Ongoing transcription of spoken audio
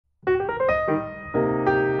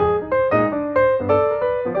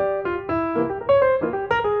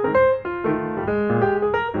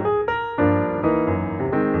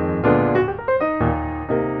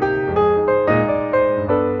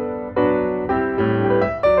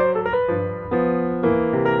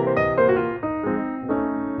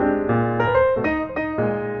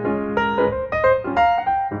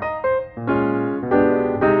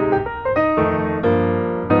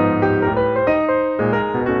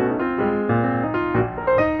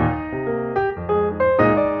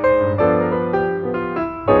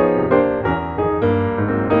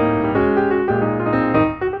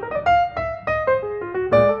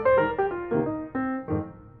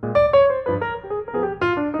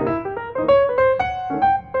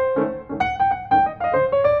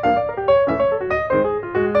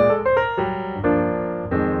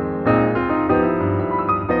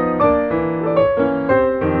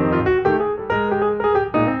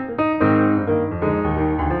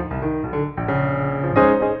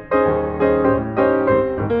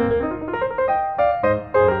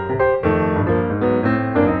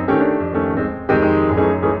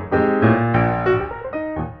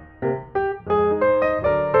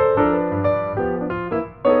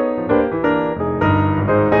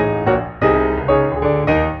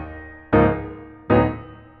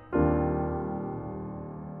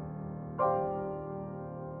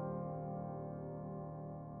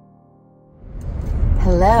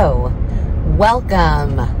Hello,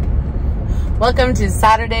 welcome to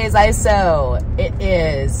Saturdays I Sew. It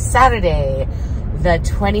is Saturday, the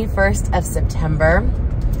 21st of September.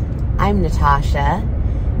 I'm Natasha.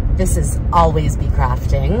 This is Always Be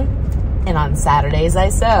Crafting, and on Saturdays I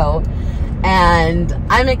Sew. And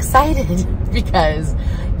I'm excited because,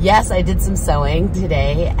 yes, I did some sewing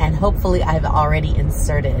today, and hopefully I've already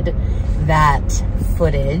inserted that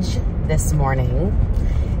footage this morning.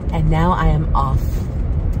 And now I am off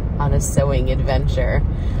on a sewing adventure.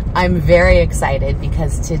 I'm very excited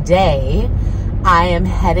because today I am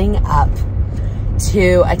heading up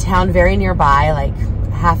to a town very nearby, like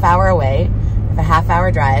a half hour away, a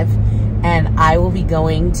half-hour drive, and I will be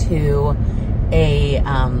going to a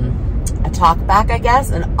talk back, I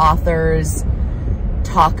guess, an author's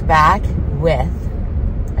talk back with,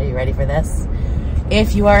 are you ready for this?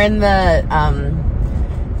 If you are in the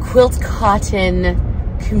quilt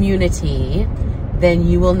cotton community, then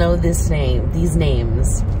you will know these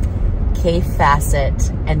names, Kaffe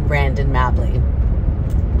Fassett and Mably.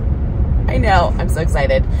 I know, I'm so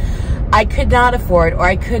excited. I could not afford, or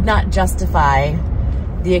I could not justify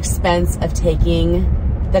the expense of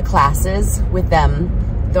taking the classes with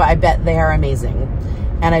them, though I bet they are amazing.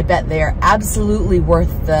 And I bet they are absolutely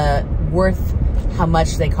worth how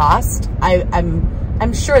much they cost.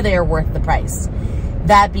 I'm sure they are worth the price.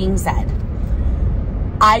 That being said,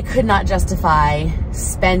 I could not justify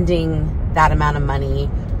spending that amount of money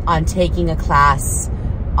on taking a class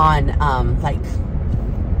on like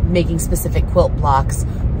making specific quilt blocks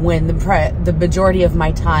when the majority of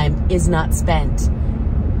my time is not spent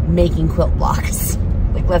making quilt blocks.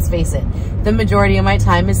 Like, let's face it, the majority of my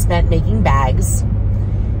time is spent making bags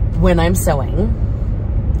when I'm sewing.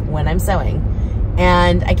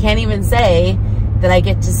 And I can't even say that I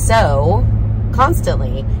get to sew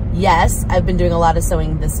constantly. Yes, I've been doing a lot of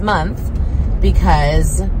sewing this month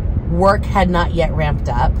because work had not yet ramped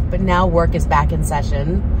up, but now work is back in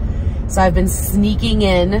session. So I've been sneaking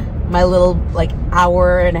in my little like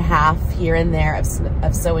hour and a half here and there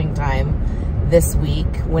of sewing time this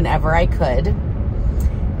week whenever I could.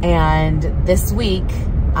 And this week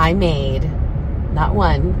I made not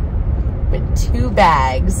one, but 2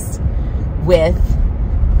 bags with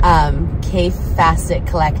Kaffe Fassett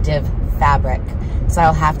Collective fabric. So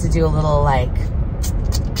I'll have to do a little like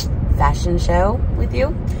fashion show with you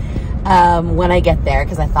when I get there,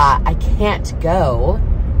 because I thought I can't go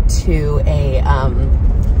to a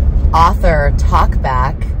author talk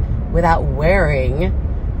back without wearing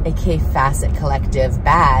a Kaffe Fassett Collective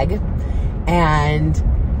bag. And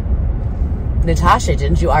Natasha,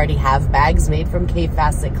 didn't you already have bags made from Kaffe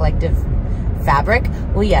Fassett Collective fabric?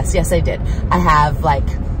 Well, yes, I did. I have like,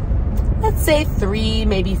 let's say 3,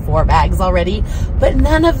 maybe 4 bags already, but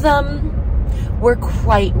none of them were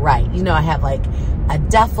quite right. You know, I have like a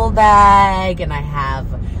duffel bag, and I have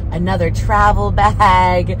another travel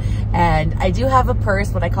bag, and I do have a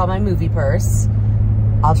purse, what I call my movie purse.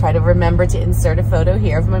 I'll try to remember to insert a photo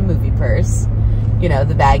here of my movie purse. You know,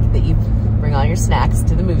 the bag that you bring all your snacks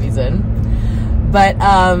to the movies in. But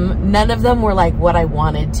none of them were like what I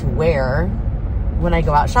wanted to wear when I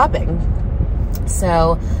go out shopping.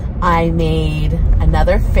 So I made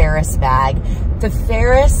another Ferris bag. The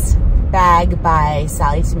Ferris bag by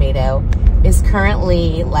Sally Tomato is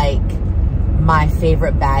currently like my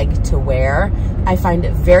favorite bag to wear. I find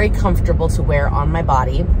it very comfortable to wear on my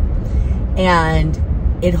body, and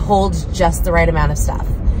it holds just the right amount of stuff.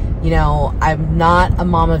 You know, I'm not a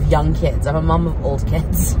mom of young kids. I'm a mom of old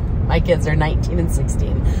kids. My kids are 19 and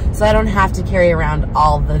 16. So I don't have to carry around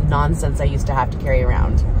all the nonsense I used to have to carry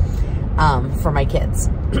around for my kids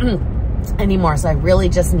anymore. So I really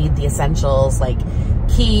just need the essentials like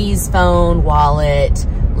keys, phone, wallet,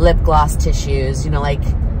 lip gloss, tissues, you know, like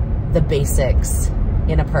the basics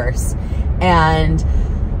in a purse. And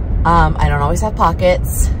I don't always have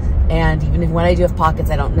pockets. And even when I do have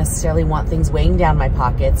pockets, I don't necessarily want things weighing down my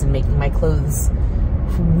pockets and making my clothes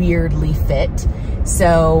weirdly fit.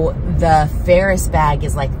 So the Ferris bag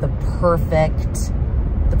is like the perfect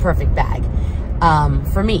bag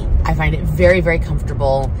for me. I find it very, very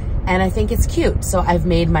comfortable, and I think it's cute. So I've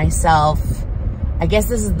made myself, I guess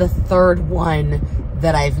this is the 3rd one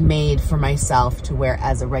that I've made for myself to wear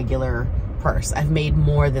as a regular purse. I've made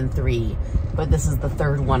more than 3, but this is the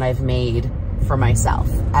 3rd one I've made for myself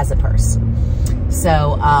as a purse.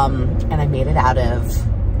 So, and I made it out of,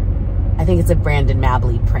 I think it's a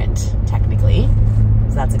Mably print, technically.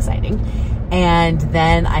 So that's exciting. And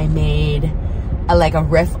then I made like a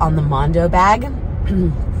riff on the Mondo bag.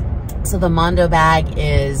 So the Mondo bag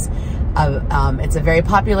is, it's a very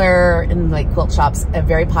popular, in like quilt shops, a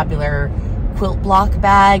very popular quilt block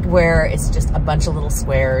bag where it's just a bunch of little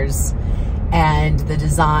squares and the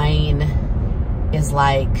design is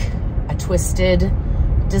like a twisted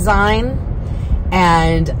design.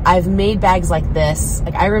 And I've made bags like this.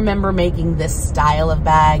 Like I remember making this style of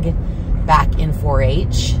bag back in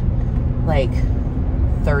 4-H, like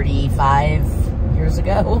 35 years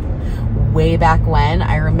ago, way back when.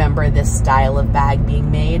 I remember this style of bag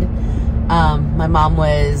being made. My mom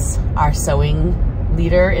was our sewing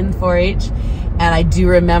leader in 4-H, and I do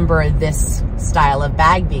remember this style of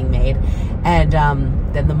bag being made. And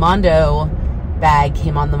then the Mondo bag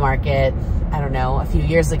came on the market, I don't know, a few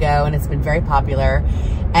years ago, and it's been very popular.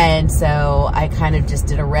 And so I kind of just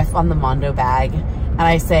did a riff on the Mondo bag. And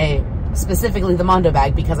I say specifically the Mondo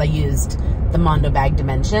bag because I used the Mondo bag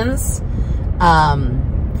dimensions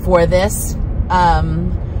for this.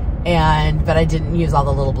 But I didn't use all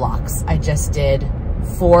the little blocks. I just did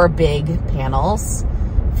 4 big panels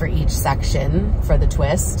for each section for the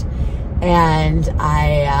twist. And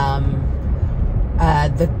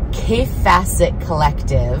the Kaffe Fassett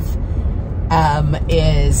collective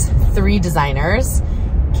is 3 designers: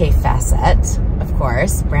 Kaffe Fassett, of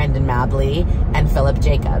course, Brandon Mably, and Philip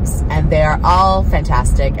Jacobs. And they are all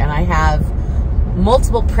fantastic. And I have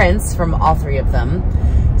multiple prints from all 3 of them.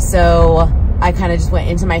 So I kind of just went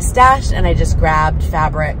into my stash and I just grabbed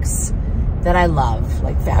fabrics that I love,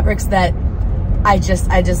 like fabrics that I just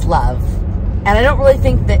love. And I don't really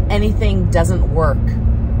think that anything doesn't work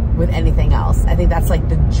with anything else. I think that's like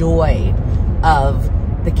the joy of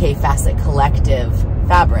the Kaffe Fassett collective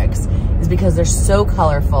fabrics, is because they're so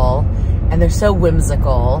colorful and they're so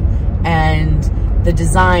whimsical, and the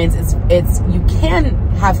designs, you can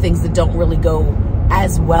have things that don't really go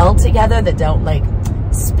as well together, that don't like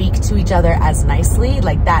speak to each other as nicely.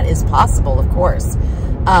 Like that is possible, of course.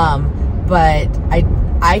 But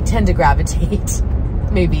I tend to gravitate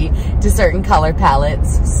maybe to certain color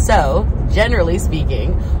palettes. So generally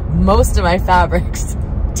speaking, most of my fabrics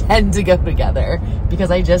tend to go together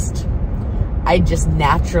because I just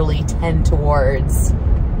naturally tend towards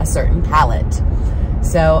a certain palette.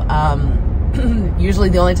 So usually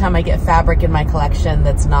the only time I get fabric in my collection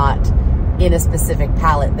that's not in a specific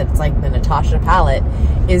palette, that's like the Natasha palette,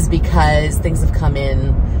 is because things have come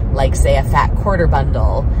in, like say a fat quarter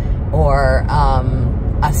bundle or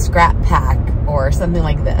a scrap pack or something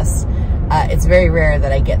like this. It's very rare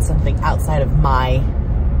that I get something outside of my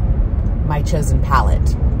chosen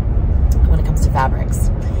palette when it comes to fabrics.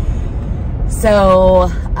 So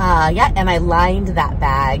yeah, and I lined that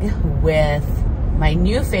bag with my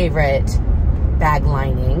new favorite bag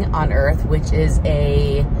lining on earth, which is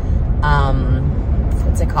a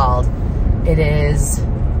what's it called? It is,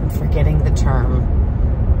 I'm forgetting the term.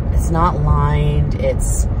 It's not lined,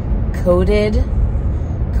 it's coated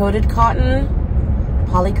cotton,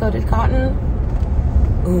 poly-coated cotton.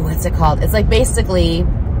 Ooh, what's it called? It's like basically,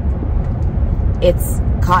 it's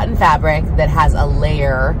cotton fabric that has a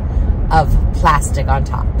layer of plastic on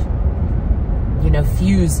top, you know,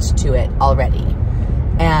 fused to it already.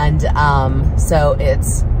 And so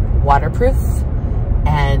it's waterproof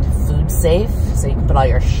and food safe, so you can put all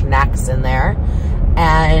your snacks in there.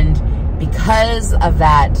 And because of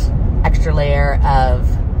that extra layer of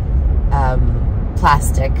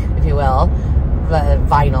plastic, if you will, the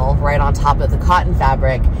vinyl right on top of the cotton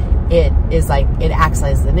fabric, it is like, it acts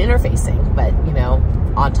as an interfacing, but you know,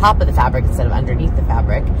 on top of the fabric instead of underneath the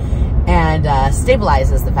fabric, and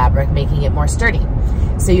stabilizes the fabric, making it more sturdy.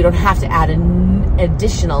 So you don't have to add an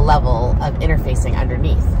additional level of interfacing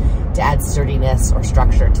underneath to add sturdiness or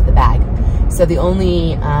structure to the bag. So the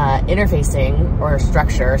only interfacing or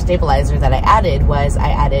structure stabilizer that I added was I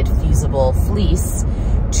added fusible fleece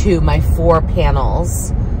to my 4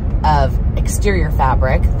 panels of exterior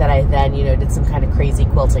fabric that I then, you know, did some kind of crazy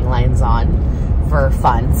quilting lines on for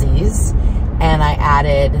funsies. And I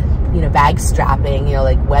added, you know, bag strapping, you know,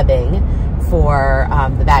 like webbing for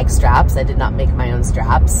the bag straps. I did not make my own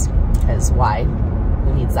straps, because why?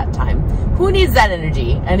 Who needs that time? Who needs that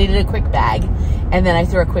energy? I needed a quick bag. And then I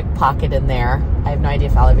threw a quick pocket in there. I have no idea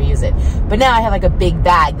if I'll ever use it. But now I have like a big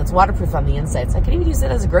bag that's waterproof on the inside, so I can even use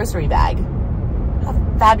it as a grocery bag. How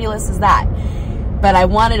fabulous is that? But I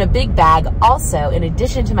wanted a big bag also, in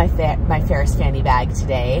addition to my Ferris Fanny bag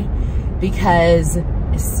today, because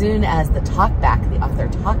as soon as the talkback, the author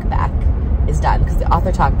talkback is done, because the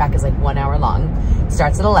author talkback is like 1 hour long,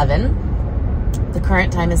 starts at 11. The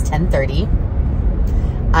current time is 10:30.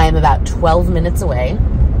 I am about 12 minutes away.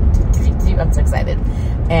 I'm so excited.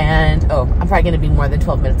 And, oh, I'm probably going to be more than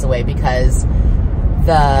 12 minutes away because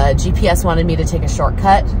the GPS wanted me to take a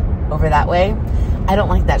shortcut over that way. I don't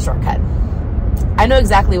like that shortcut. I know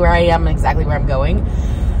exactly where I am and exactly where I'm going,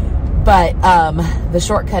 But the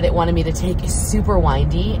shortcut it wanted me to take is super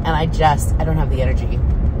windy, and I don't have the energy.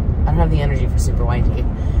 I don't have the energy for super windy.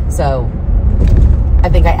 So I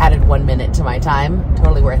think I added 1 minute to my time.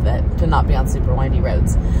 Totally worth it to not be on super windy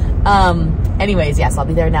roads. Anyways, yes, I'll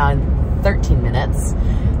be there now in 13 minutes.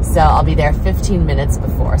 So I'll be there 15 minutes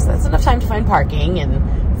before. So that's enough time to find parking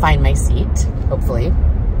and find my seat, hopefully.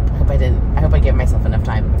 I hope I gave myself enough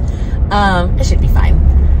time. It should be fine.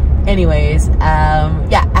 Anyways,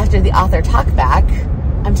 yeah, after the author talk back,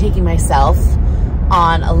 I'm taking myself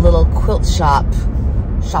on a little quilt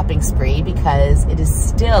shopping spree because it is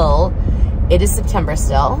September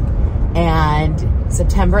still, and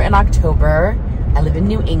September and October, I live in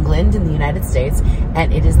New England in the United States,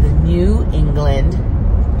 and it is the New England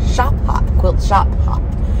quilt shop hop.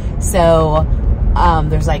 So,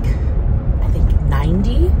 there's like, I think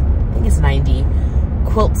 90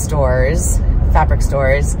 quilt stores, fabric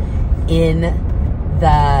stores in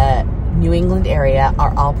the New England area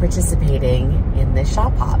are all participating in this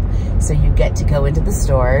shop hop. So you get to go into the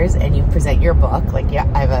stores and you present your book. Like,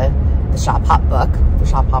 yeah, I have the shop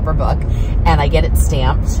hopper book, and I get it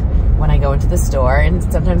stamped when I go into the store. And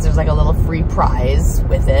sometimes there's like a little free prize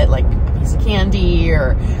with it, like a piece of candy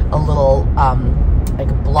or a little like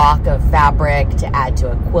a block of fabric to add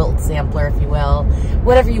to a quilt sampler, if you will,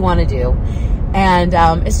 whatever you want to do. And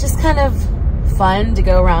it's just kind of fun to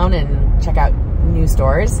go around and check out new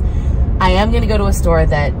stores. I am going to go to a store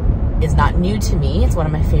that is not new to me. It's one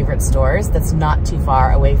of my favorite stores that's not too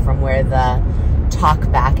far away from where the talk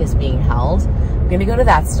back is being held. I'm going to go to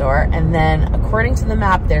that store, and then according to the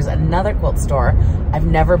map, there's another quilt store I've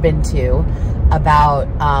never been to about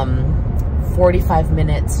 45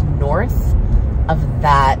 minutes north of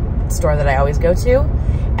that store that I always go to.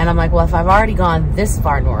 And I'm like, well, if I've already gone this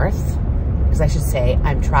far north, because I should say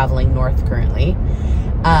I'm traveling north currently.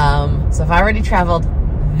 So if I already traveled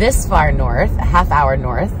this far north, a half hour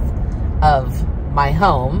north of my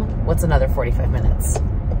home, what's another 45 minutes,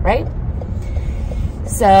 right?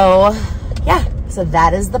 So yeah, so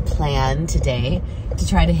that is the plan today, to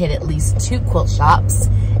try to hit at least 2 quilt shops.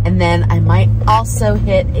 And then I might also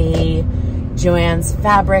hit a Joann's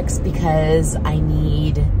Fabrics because I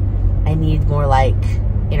need more like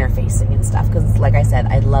interfacing and stuff, because like I said,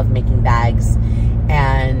 I love making bags,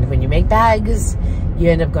 and when you make bags you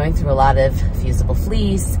end up going through a lot of fusible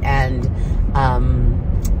fleece and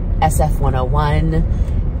SF 101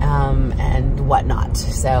 and whatnot.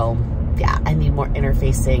 So yeah, I need more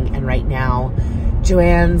interfacing, and right now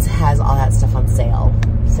Joann's has all that stuff on sale,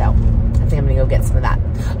 so I think I'm gonna go get some of that.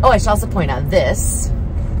 Oh, I should also point out this,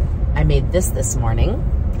 I made this morning.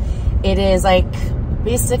 It is like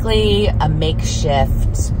basically a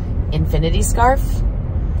makeshift infinity scarf.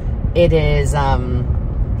 It is, I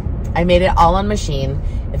made it all on machine.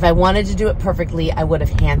 If I wanted to do it perfectly, I would have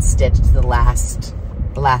hand stitched the last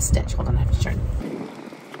stitch. Hold on, I have to turn.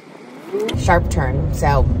 Sharp turn,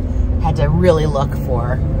 so had to really look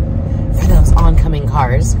for those oncoming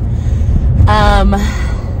cars.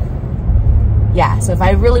 Yeah, so if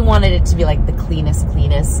I really wanted it to be like the cleanest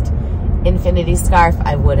infinity scarf,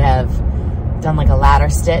 I would have done like a ladder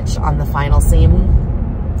stitch on the final seam,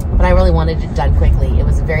 but I really wanted it done quickly. It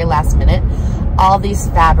was very last minute. All these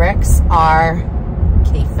fabrics are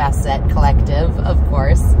Kaffe Fassett Collective, of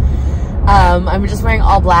course. I'm just wearing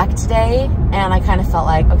all black today, and I kind of felt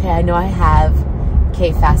like, okay, I know I have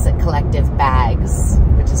Kaffe Fassett Collective bags,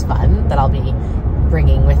 which is fun, that I'll be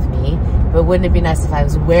bringing with me, but wouldn't it be nice if I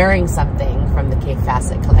was wearing something from the Kaffe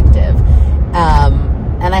Fassett Collective?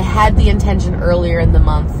 And I had the intention earlier in the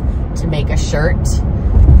month to make a shirt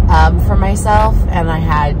for myself, and I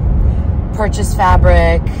had purchased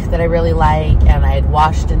fabric that I really like, and I had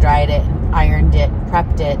washed and dried it and ironed it and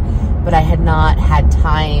prepped it, but I had not had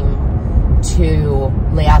time to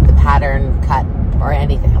lay out the pattern, cut, or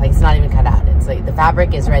anything. Like, it's not even cut out. It's like the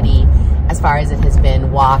fabric is ready as far as it has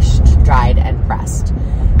been washed, dried, and pressed,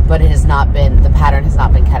 but it has not been, the pattern has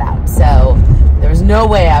not been cut out. So there was no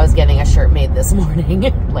way I was getting a shirt made this morning.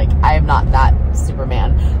 Like, I am not that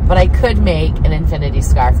Superman, but I could make an infinity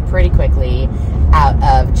scarf pretty quickly out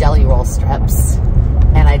of jelly roll strips.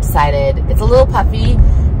 And I decided it's a little puffy.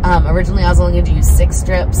 Originally I was only going to use 6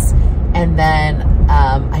 strips, and then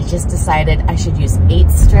I just decided I should use 8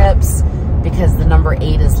 strips because the number 8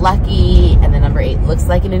 is lucky, and the number 8 looks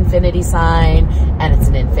like an infinity sign, and it's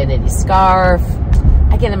an infinity scarf.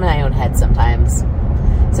 I get in my own head sometimes.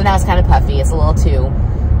 So now it's kind of puffy. It's a little too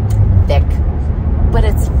thick, but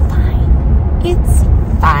it's fine. It's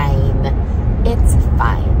fine. It's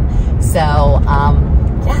fine. So,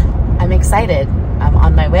 yeah, I'm excited. I'm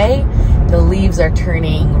on my way. The leaves are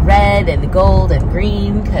turning red and gold and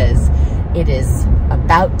green because it is about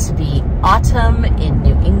about to be autumn in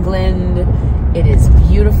New England. It is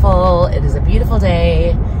beautiful. It is a beautiful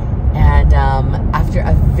day. And after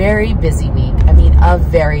a very busy week, I mean a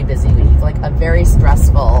very busy week, like a very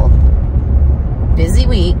stressful, busy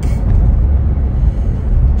week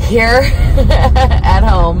here at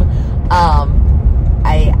home,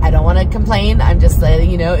 I don't want to complain. I'm just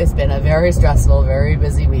letting you know it's been a very stressful, very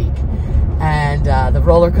busy week. And the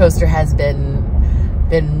roller coaster has been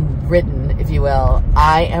ridden, if you will.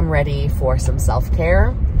 I am ready for some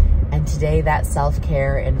self-care. And today that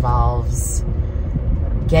self-care involves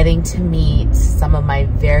getting to meet some of my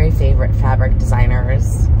very favorite fabric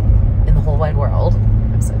designers in the whole wide world.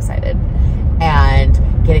 I'm so excited.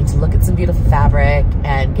 And getting to look at some beautiful fabric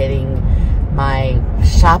and getting my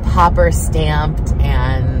shop hopper stamped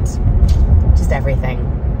and just everything.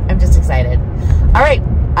 I'm just excited. All right,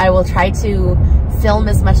 I will try to film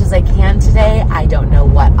as much as I can today. I don't know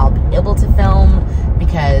what I'll be able to film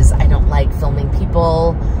because I don't like filming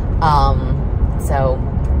people. So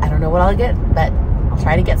I don't know what I'll get, but I'll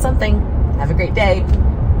try to get something. Have a great day.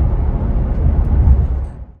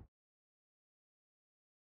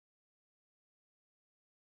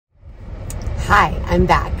 Hi, I'm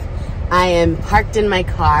back. I am parked in my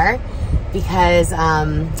car because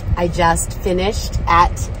I just finished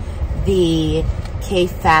at the Kaffe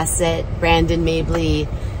Fassett, Brandon Mably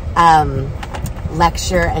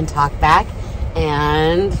lecture and talk back,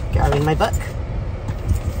 and grabbing my book.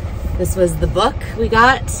 This was the book we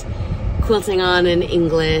got, Quilting on an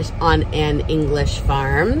English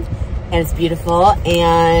farm, and it's beautiful.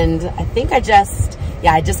 And I think I just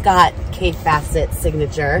got Kaffe Fassett's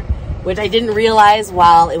signature, which I didn't realize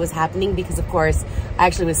while it was happening because, of course, I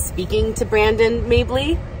actually was speaking to Brandon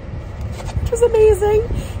Mably, which was amazing.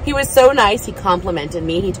 He was so nice. He complimented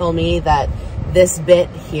me. He told me that this bit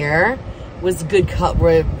here was good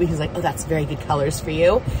color. He was like, oh, that's very good colors for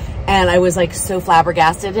you. And I was like so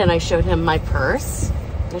flabbergasted, and I showed him my purse.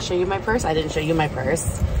 Did I show you my purse? I didn't show you my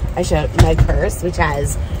purse. I showed my purse, which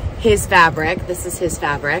has his fabric. This is his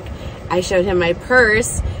fabric. I showed him my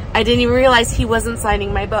purse. I didn't even realize he wasn't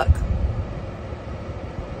signing my book.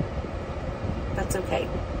 That's okay.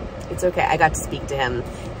 It's okay. I got to speak to him.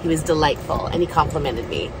 He was delightful, and he complimented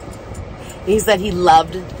me. He said he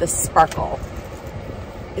loved the sparkle.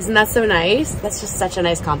 Isn't that so nice? That's just such a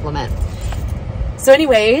nice compliment. So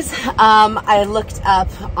anyways, I looked up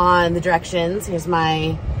on the directions. Here's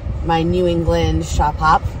my New England shop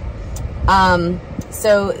hop.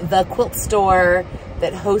 So the quilt store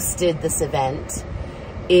that hosted this event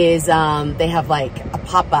is, they have like a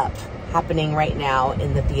pop-up happening right now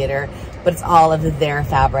in the theater, but it's all of their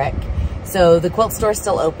fabric. So the quilt store is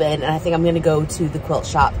still open, and I think I'm going to go to the quilt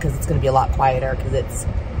shop because it's going to be a lot quieter because it's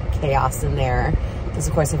chaos in there. Because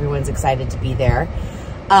of course everyone's excited to be there.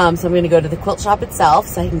 So I'm going to go to the quilt shop itself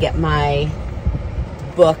so I can get my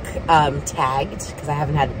book tagged, because I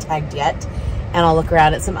haven't had it tagged yet. And I'll look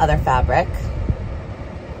around at some other fabric.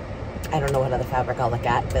 I don't know what other fabric I'll look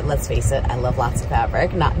at, but let's face it, I love lots of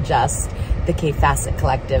fabric, not just the Kaffe Fassett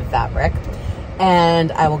Collective fabric.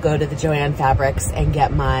 And I will go to the Joann Fabrics and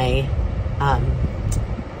get my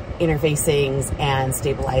interfacings and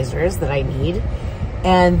stabilizers that I need.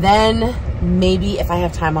 And then maybe if I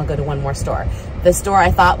have time, I'll go to one more store. The store I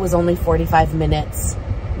thought was only 45 minutes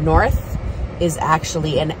north is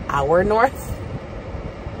actually an hour north,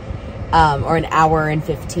 or an hour and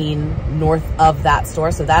 15 north of that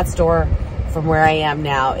store. So that store from where I am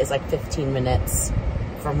now is like 15 minutes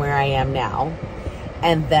from where I am now.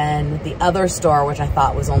 And then the other store, which I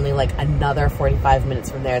thought was only like another 45 minutes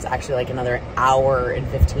from there, is actually like another hour and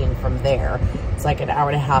 15 from there. It's like an hour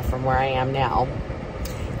and a half from where I am now.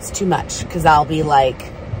 It's too much, because I'll be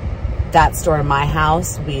like, that store to my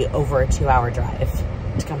house will be over a 2-hour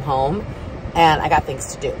drive to come home, and I got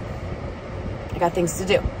things to do.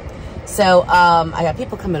 So I got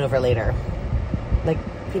people coming over later. Like,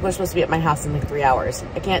 people are supposed to be at my house in like 3 hours.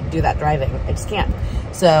 I can't do that driving. I just can't.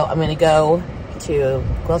 So I'm going to go to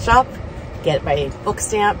quilt shop, get my book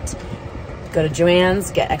stamped, go to Joann's,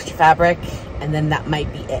 get extra fabric, and then that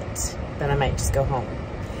might be it. Then I might just go home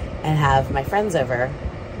and have my friends over,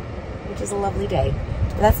 which is a lovely day.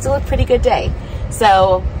 But that's still a pretty good day.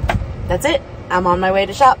 So that's it. I'm on my way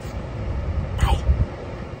to shop. Bye.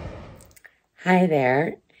 Hi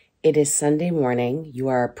there. It is Sunday morning. You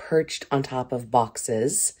are perched on top of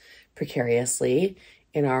boxes precariously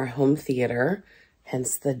in our home theater,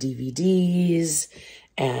 hence the DVDs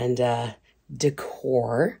and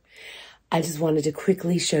decor. I just wanted to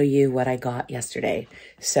quickly show you what I got yesterday.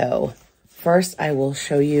 So first I will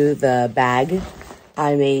show you the bag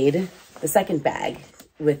I made, the second bag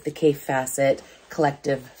with the Kaffe Fassett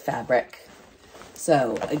Collective fabric.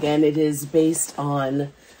 So again, it is based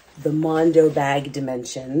on the Mondo bag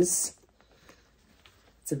dimensions.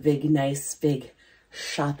 It's a big, nice, big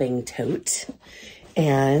shopping tote.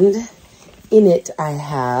 And in it I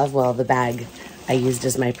have, well, the bag I used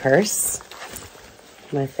as my purse,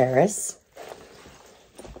 my Ferris.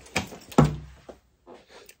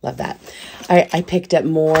 Love that. I picked up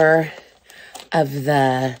more of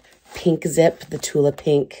the pink zip, the Tula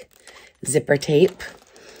Pink zipper tape.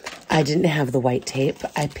 I didn't have the white tape.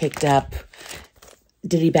 I picked up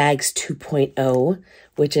Ditty Bags 2.0,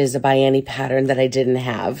 which is a by any pattern that I didn't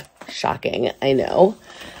have. Shocking, I know.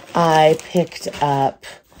 I picked up,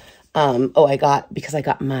 because I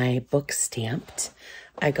got my book stamped,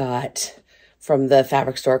 I got from the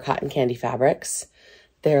fabric store, Cotton Candy Fabrics,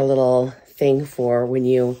 their little thing for when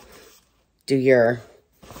you do your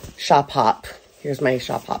shop hop. Here's my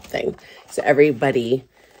shop hop thing. So everybody,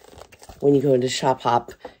 when you go into shop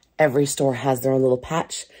hop, every store has their own little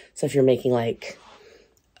patch. So if you're making like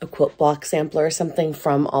a quilt block sampler or something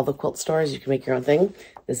from all the quilt stores, you can make your own thing.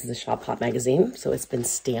 This is a Shop Hop magazine, so it's been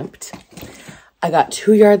stamped. I got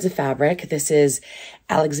 2 yards of fabric. This is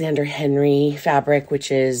Alexander Henry fabric,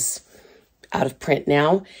 which is out of print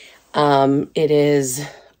now. It is,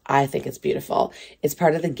 I think it's beautiful. It's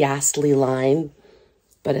part of the Ghastly line,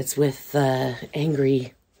 but it's with the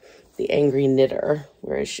angry knitter.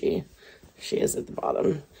 Where is she? She is at the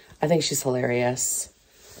bottom. I think she's hilarious.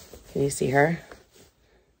 Can you see her?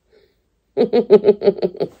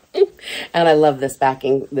 And I love this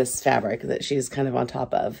backing, this fabric that she's kind of on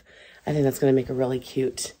top of. I think that's going to make a really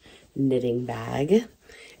cute knitting bag.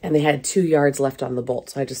 And they had 2 yards left on the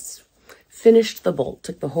bolt, so I just finished the bolt,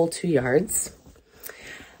 took the whole 2 yards.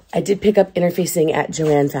 I did pick up interfacing at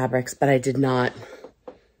Joann Fabrics, but I did not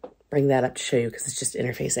bring that up to show you because it's just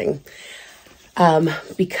interfacing.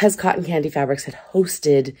 Because Cotton Candy Fabrics had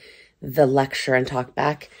hosted the lecture and talk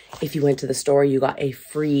back, if you went to the store, you got a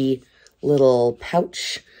free little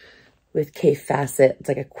pouch with Kaffe Fassett. It's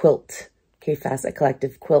like a quilt, Kaffe Fassett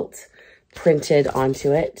collective quilt printed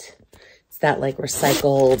onto it. It's that like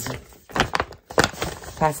recycled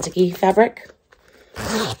plasticky fabric.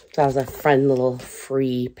 So that was a fun little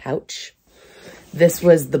free pouch. This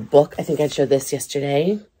was the book. I think I showed this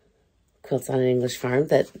yesterday. Quilts on an English Farm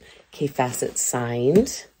that Kaffe Fassett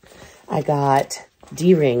signed. I got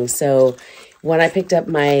D-rings. So when I picked up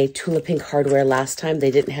my Tula Pink hardware last time,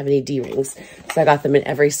 they didn't have any D-rings. So I got them in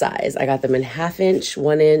every size. I got them in 1/2 inch,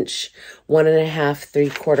 1 inch, 1.5,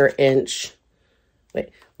 3/4 inch. Wait,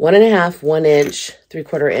 1.5, 1 inch,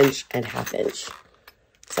 3/4 inch, and 1/2 inch.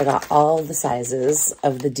 So I got all the sizes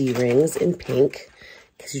of the D-rings in pink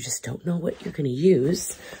because you just don't know what you're going to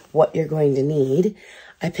use, what you're going to need.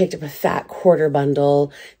 I picked up a fat quarter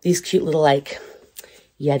bundle, these cute little like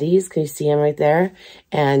Yetis. Can you see them right there?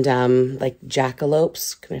 And like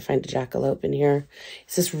jackalopes. Can I find a jackalope in here?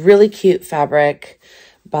 It's this really cute fabric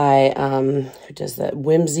by, who does that?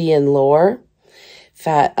 Whimsy and Lore.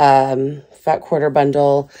 Fat quarter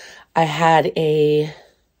bundle. I had a,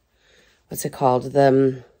 what's it called?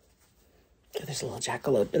 Oh, there's a little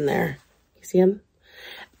jackalope in there. You see him?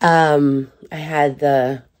 I had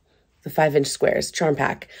the 5-inch squares charm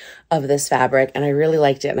pack of this fabric, and I really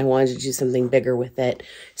liked it, and I wanted to do something bigger with it.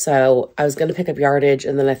 So I was going to pick up yardage,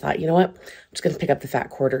 and then I thought, you know what? I'm just going to pick up the fat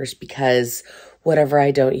quarters because whatever I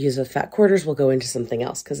don't use with fat quarters will go into something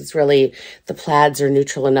else because it's really, the plaids are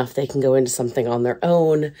neutral enough. They can go into something on their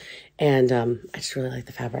own, and I just really like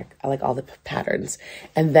the fabric. I like all the patterns.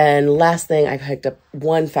 And then last thing, I picked up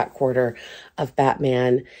 1 fat quarter of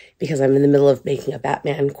Batman because I'm in the middle of making a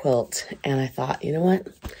Batman quilt, and I thought, you know what?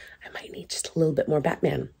 I might need just a little bit more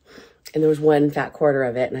Batman. And there was 1 fat quarter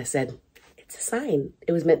of it, and I said, it's a sign.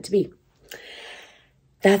 It was meant to be.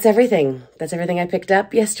 That's everything. That's everything I picked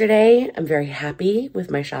up yesterday. I'm very happy with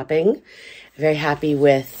my shopping. Very happy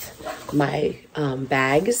with my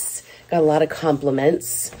bags. Got a lot of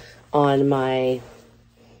compliments on my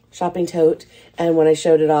shopping tote. And when I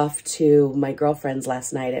showed it off to my girlfriends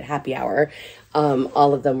last night at happy hour,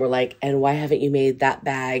 all of them were like, and why haven't you made that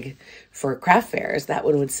bag for craft fairs? That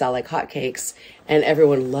one would sell like hotcakes. And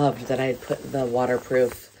everyone loved that I had put the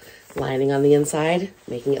waterproof lining on the inside,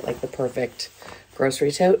 making it like the perfect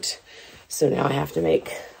grocery tote. So now I have to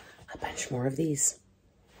make a bunch more of these.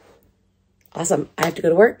 Awesome. I have to go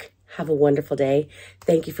to work. Have a wonderful day.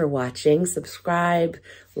 Thank you for watching. Subscribe,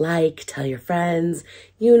 like, tell your friends.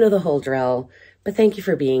 You know the whole drill. But thank you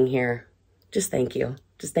for being here. Just thank you.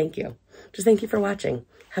 Just thank you. Just thank you for watching.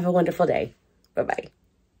 Have a wonderful day. Bye-bye.